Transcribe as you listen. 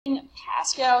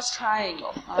Pascal's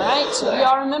triangle. All right, so we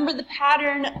all remember the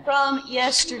pattern from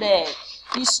yesterday.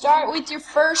 You start with your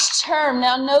first term.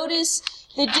 Now notice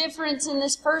the difference in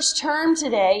this first term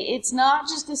today. It's not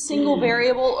just a single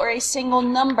variable or a single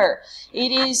number.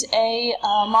 It is a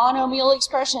monomial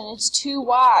expression. It's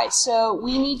 2y. So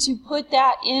we need to put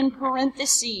that in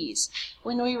parentheses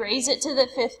when we raise it to the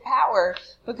fifth power,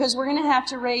 because we're going to have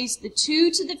to raise the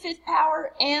 2 to the fifth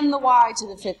power and the y to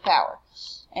the fifth power.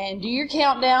 And do your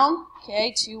countdown.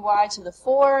 Okay, 2y to the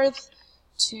fourth,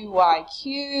 2y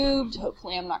cubed,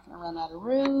 hopefully I'm not going to run out of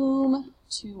room,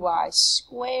 2y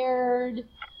squared,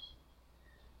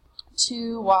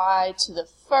 2y to the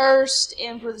first,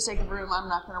 and for the sake of room, I'm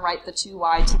not going to write the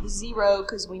 2y to the 0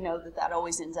 because we know that that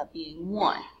always ends up being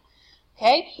 1.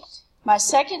 Okay, my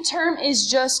second term is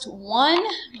just 1,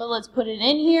 but let's put it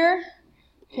in here.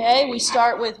 Okay, we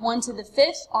start with 1 to the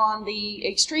fifth on the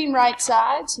extreme right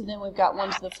side, so then we've got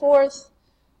 1 to the fourth,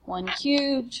 1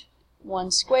 cubed, 1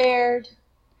 squared,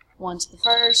 1 to the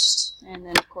first, and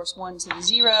then of course 1 to the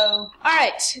 0.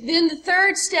 Alright, then the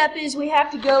third step is we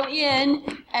have to go in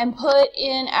and put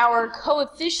in our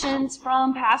coefficients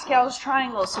from Pascal's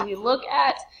triangle. So we look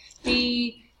at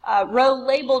the row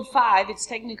labeled 5, it's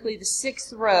technically the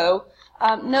 6th row.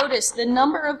 Notice the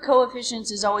number of coefficients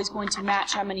is always going to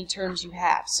match how many terms you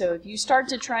have. So if you start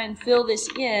to try and fill this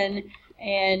in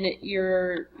and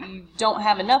you don't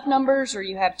have enough numbers or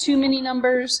you have too many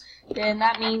numbers, then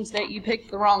that means that you picked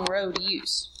the wrong row to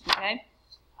use. Okay?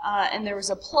 And there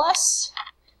was a plus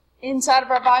inside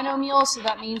of our binomial, so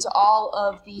that means all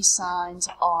of these signs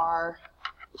are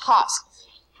positive.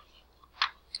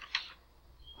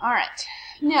 Alright,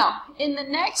 now in the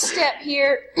next step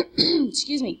here,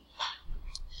 excuse me,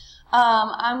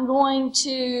 I'm going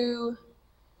to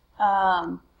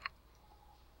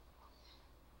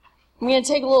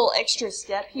take a little extra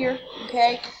step here,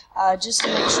 okay, just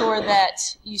to make sure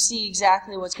that you see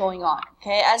exactly what's going on.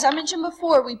 Okay, as I mentioned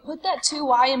before, we put that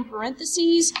 2y in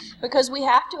parentheses because we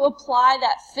have to apply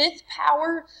that fifth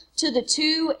power to the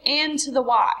 2 and to the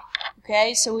y.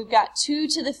 Okay, so we've got 2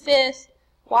 to the fifth,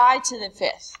 y to the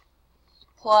fifth,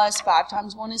 plus 5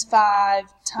 times 1 is 5,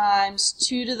 times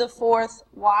 2 to the fourth,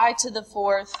 y to the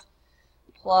fourth,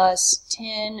 plus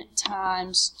 10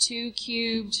 times 2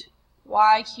 cubed,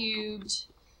 y cubed,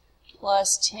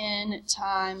 plus 10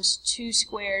 times 2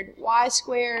 squared, y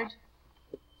squared,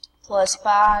 plus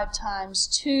 5 times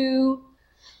 2,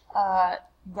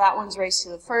 that one's raised to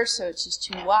the first, so it's just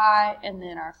 2y, and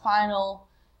then our final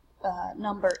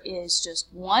number is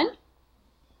just 1.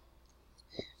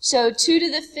 So 2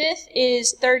 to the fifth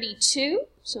is 32,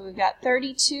 so we've got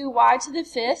 32y to the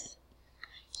fifth,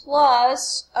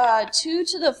 plus 2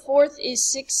 to the fourth is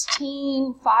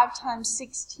 16, 5 times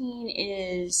 16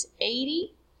 is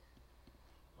 80,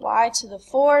 y to the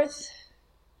fourth,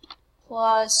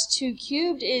 plus 2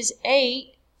 cubed is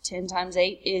 8, 10 times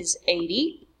 8 is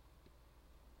 80,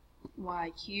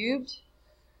 y cubed,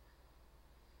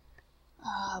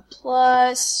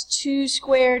 plus 2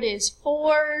 squared is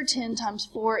 4, 10 times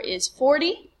 4 is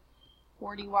 40,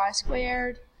 40y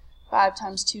squared, 5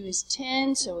 times 2 is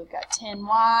 10, so we've got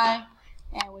 10y,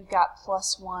 and we've got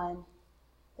plus 1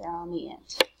 there on the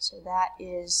end. So that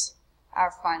is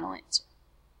our final answer.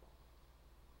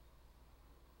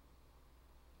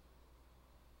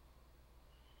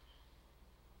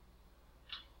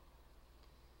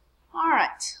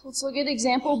 Alright, let's look at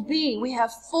example B. We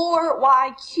have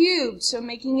 4y cubed, so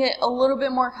making it a little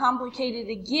bit more complicated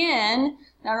again.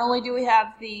 Not only do we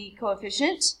have the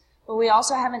coefficient, but we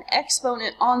also have an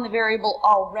exponent on the variable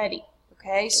already.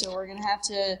 Okay, so we're going to have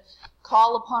to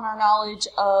call upon our knowledge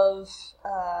of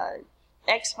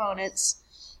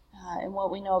exponents and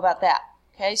what we know about that.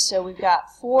 Okay, so we've got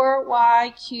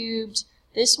 4y cubed.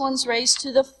 This one's raised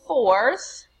to the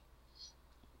fourth,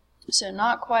 so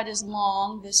not quite as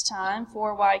long this time.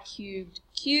 4y cubed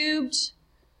cubed,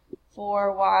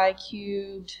 4y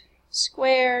cubed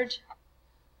squared,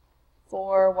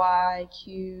 4y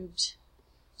cubed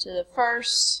to the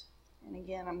first, and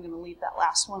again I'm going to leave that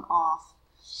last one off.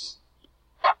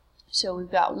 So we've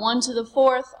got 1 to the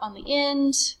fourth on the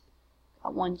end,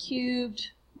 got 1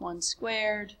 cubed, 1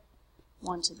 squared,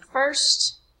 1 to the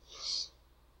first.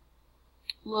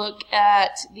 Look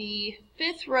at the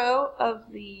fifth row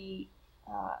of the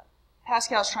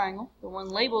Pascal's triangle, the one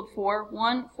labeled 4,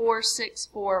 1, 4, 6,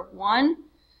 4, 1.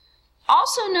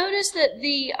 Also notice that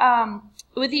the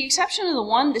with the exception of the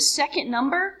 1, the second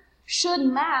number should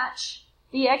match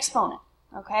the exponent.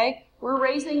 Okay, we're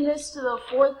raising this to the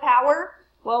fourth power.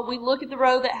 Well, we look at the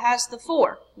row that has the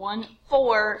 4. 1,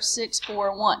 4, 6,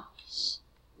 4, 1.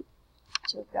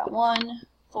 So we've got 1,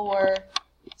 4,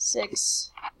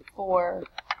 6, 4,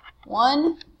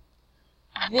 1.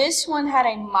 This one had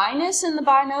a minus in the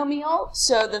binomial,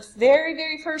 so the very,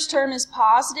 very first term is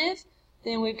positive.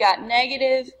 Then we've got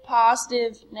negative,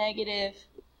 positive, negative.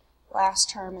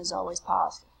 Last term is always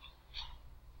positive.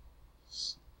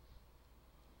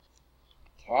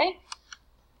 Okay,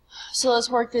 so let's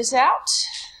work this out.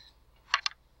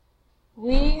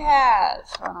 We have,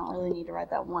 I don't really need to write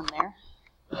that 1 there.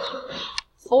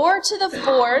 4 to the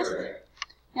 4th.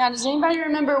 Now, does anybody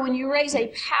remember when you raise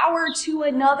a power to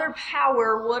another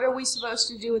power, what are we supposed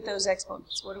to do with those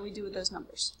exponents? What do we do with those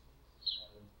numbers?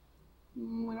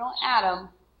 We don't add them.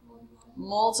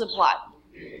 Multiply.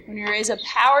 When you raise a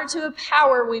power to a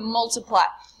power, we multiply.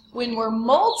 When we're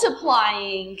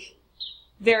multiplying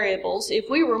variables, if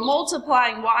we were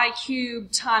multiplying y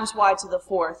cubed times y to the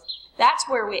 4th, that's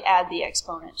where we add the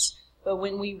exponents. But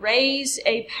when we raise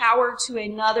a power to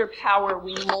another power,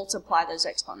 we multiply those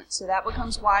exponents. So that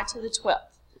becomes y to the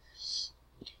 12th.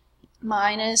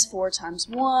 Minus 4 times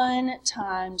 1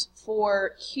 times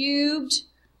 4 cubed,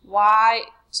 y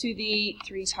to the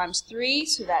 3 times 3,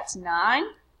 so that's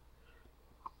 9.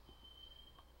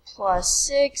 Plus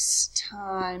 6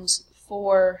 times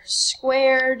 4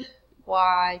 squared,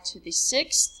 y to the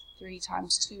 6th. 3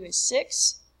 times 2 is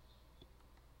 6.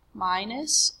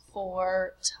 Minus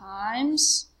 4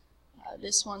 times,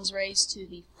 this one's raised to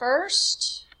the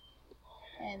 1st,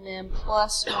 and then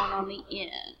plus 1 on the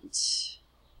end.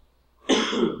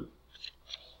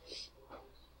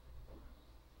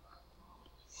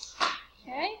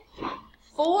 Okay,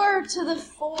 4 to the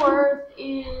 4th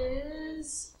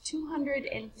is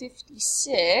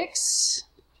 256.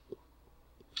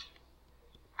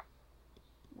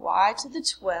 Y to the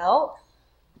 12th.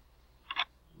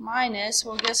 Minus,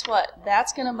 well, guess what?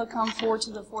 That's going to become 4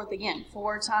 to the 4th again.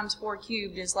 4 times 4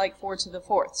 cubed is like 4 to the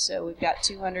 4th. So we've got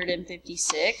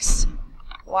 256.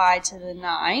 Y to the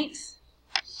 9th.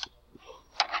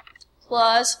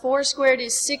 Plus 4 squared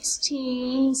is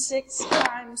 16. 6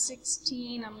 times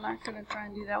 16. I'm not going to try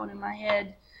and do that one in my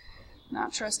head.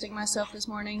 Not trusting myself this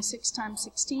morning. 6 times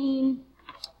 16.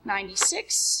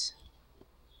 96.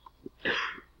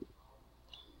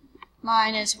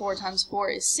 Minus 4 times 4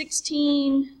 is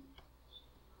 16.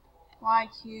 Y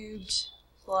cubed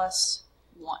plus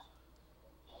 1.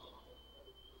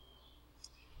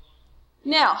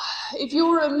 Now, if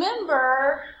you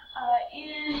remember,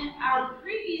 in our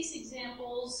previous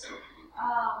examples,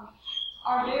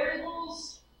 our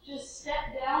variables just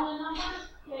step down a number.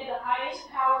 Okay, the highest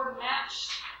power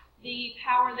matched the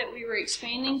power that we were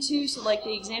expanding to. So like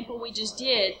the example we just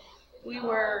did, we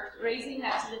were raising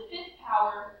that to the 5th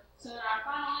power. So in our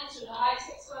final answer, the highest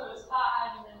exponent was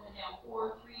 5, and then went down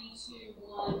 4, 3, 2,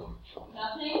 1,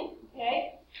 nothing.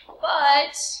 Okay?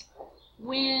 But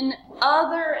when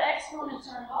other exponents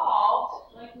are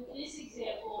involved, like with this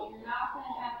example, you're not going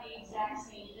to have the exact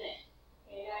same thing.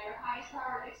 Okay? Now your highest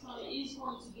power exponent is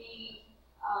going to be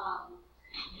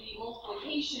the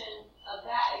multiplication of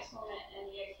that exponent and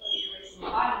the exponent you're raising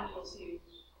the binomial to,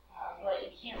 but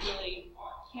you can't really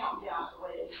count down the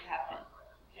way that we have been.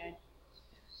 Okay?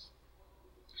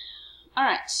 All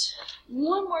right,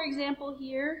 one more example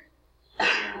here,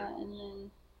 and then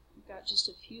we've got just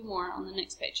a few more on the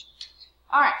next page.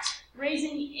 All right,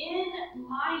 raising n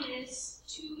minus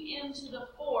 2m to the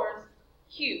 4th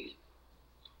cubed.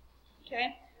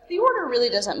 Okay, the order really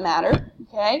doesn't matter.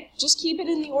 Okay, just keep it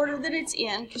in the order that it's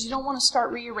in because you don't want to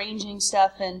start rearranging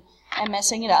stuff and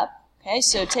messing it up. Okay,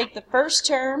 so take the first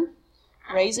term,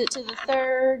 raise it to the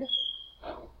 3rd,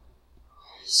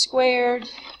 squared.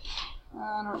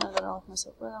 I don't know that I'll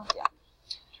myself well, yeah.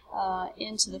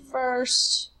 N to the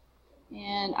 1st,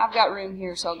 and I've got room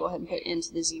here, so I'll go ahead and put n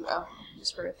to the 0,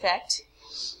 just for effect.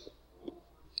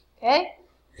 Okay,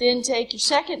 then take your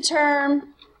second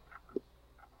term,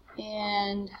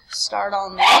 and start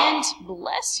on the end.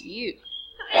 Bless you.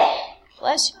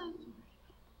 Bless you.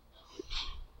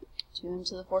 2m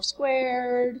to the 4th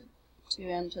squared,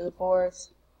 2m to the 4th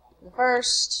to the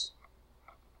 1st,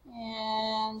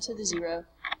 and to the 0.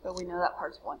 But we know that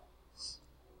part's 1.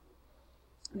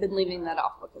 I've been leaving that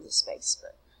off because of space.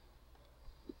 But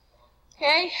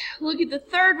okay, look at the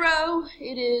 3rd row.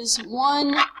 It is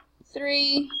 1,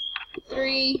 3,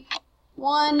 3,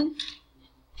 1.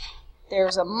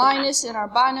 There's a minus in our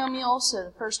binomial, so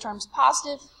the first term's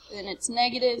positive. Then it's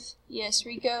negative. Yes,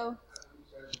 Rico?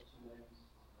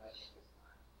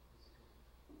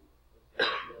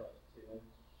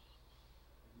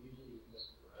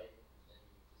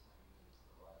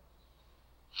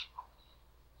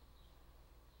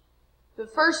 The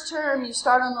first term, you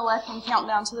start on the left and count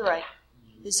down to the right.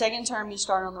 The second term, you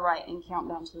start on the right and count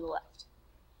down to the left.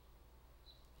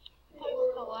 What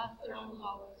was the last term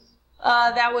always?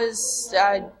 That was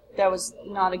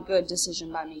not a good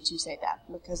decision by me to say that,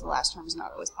 because the last term is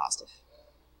not always positive.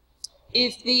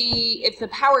 If the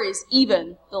power is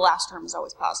even, the last term is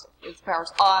always positive. If the power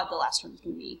is odd, the last term is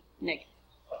going to be negative.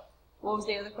 What was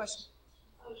the other question?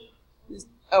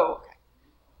 Oh,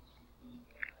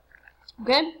 okay.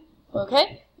 Okay?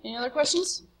 Okay? Any other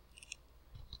questions?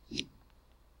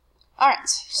 Alright,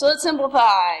 so let's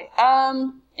simplify.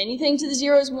 Anything to the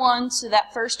 0 is 1, so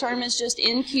that first term is just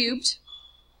n cubed.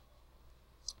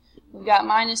 We've got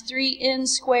minus 3n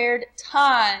squared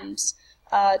times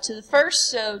to the first,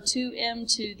 so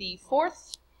 2m to the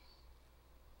fourth,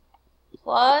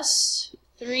 plus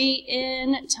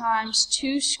 3n times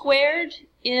 2 squared,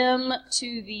 m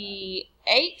to the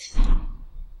eighth,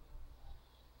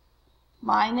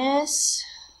 minus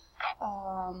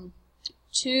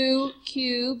 2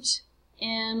 cubed,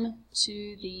 m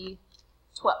to the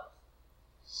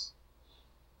 12th.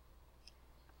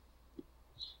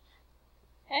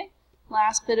 Okay,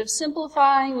 last bit of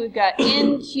simplifying, we've got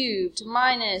n cubed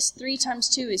minus 3 times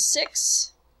 2 is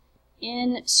 6,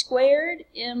 n squared,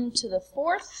 m to the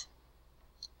fourth,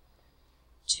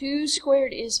 2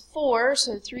 squared is 4,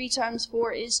 so 3 times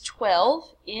 4 is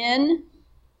 12, n,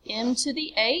 m to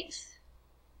the eighth,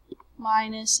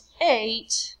 minus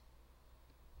 8,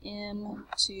 m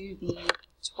to the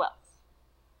 12th.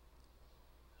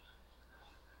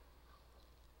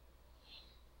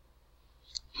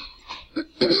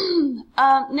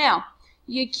 Now,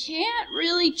 you can't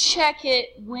really check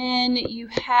it when you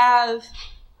have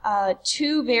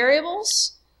two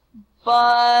variables,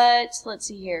 but let's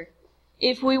see here.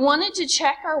 If we wanted to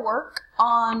check our work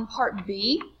on part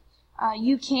B,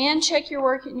 you can check your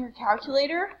work in your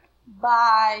calculator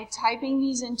by typing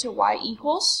these into y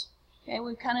equals. Okay,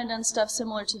 we've kind of done stuff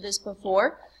similar to this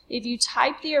before. If you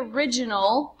type the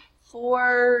original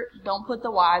for, don't put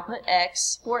the y, put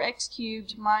x, 4x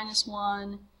cubed minus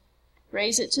 1,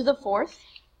 raise it to the fourth,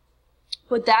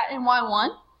 put that in y1,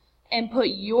 and put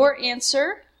your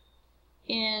answer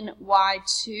in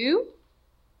y2.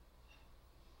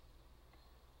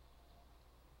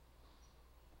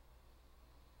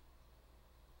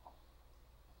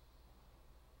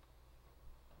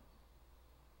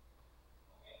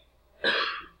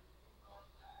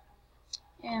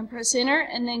 And press enter,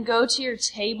 and then go to your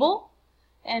table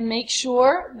and make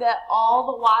sure that all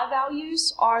the y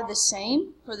values are the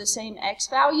same for the same x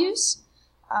values,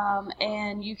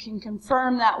 and you can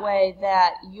confirm that way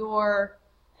that your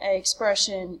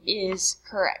expression is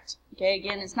correct. Okay,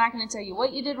 again, it's not going to tell you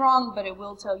what you did wrong, but it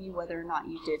will tell you whether or not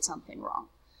you did something wrong.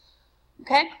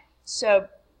 Okay, so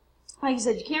like I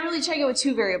said, you can't really check it with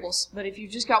two variables, but if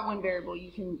you've just got one variable,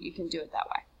 you can do it that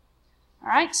way. All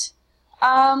right.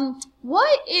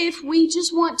 What if we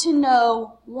just want to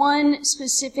know one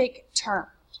specific term?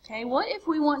 Okay, what if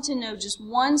we want to know just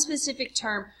one specific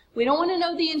term? We don't want to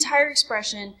know the entire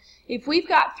expression. If we've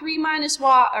got 3y minus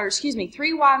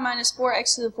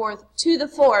 4x to the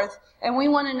fourth, and we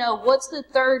want to know what's the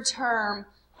third term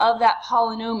of that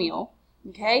polynomial,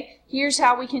 okay, here's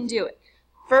how we can do it.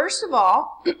 First of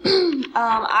all,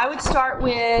 I would start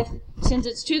with, since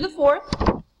it's to the fourth,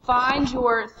 find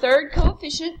your third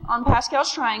coefficient on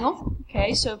Pascal's triangle.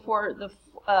 Okay, so for the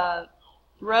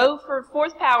row for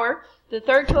fourth power, the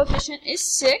third coefficient is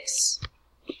 6.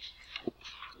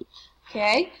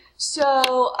 Okay,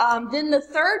 so then the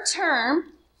third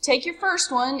term, take your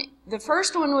first one. The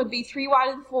first one would be 3y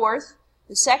to the fourth.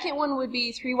 The second one would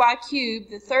be 3y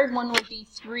cubed. The third one would be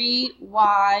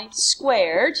 3y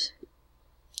squared.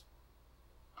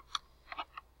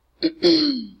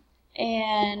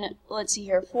 And let's see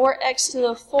here, 4x to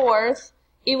the fourth,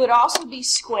 it would also be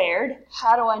squared.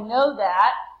 How do I know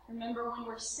that? Remember, when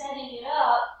we're setting it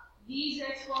up, these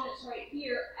exponents right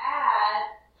here add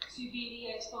to be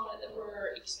the exponent that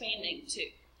we're expanding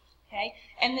to. Okay,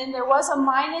 and then there was a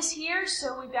minus here,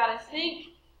 so we've got to think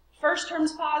first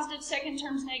term's positive, second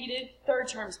term's negative, third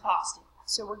term's positive.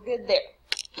 So we're good there.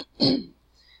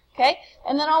 Okay,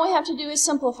 and then all we have to do is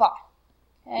simplify.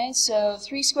 Okay, so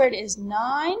 3 squared is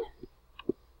 9.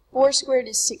 4 squared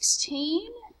is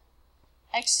 16.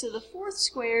 X to the fourth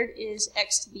squared is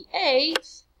x to the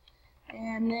eighth.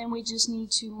 And then we just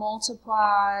need to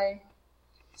multiply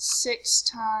 6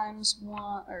 times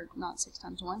 1, or not 6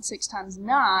 times 1, 6 times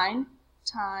 9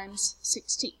 times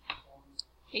 16.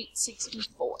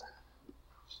 864.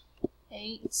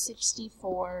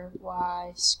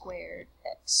 864y squared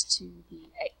x to the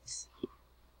eighth.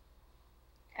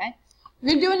 Okay? We're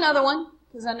going to do another one,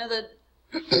 because I know that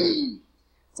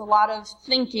it's a lot of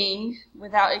thinking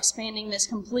without expanding this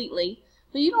completely.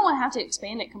 But you don't have to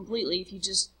expand it completely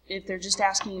if they're just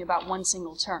asking you about one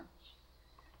single term.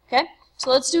 Okay? So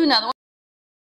let's do another one.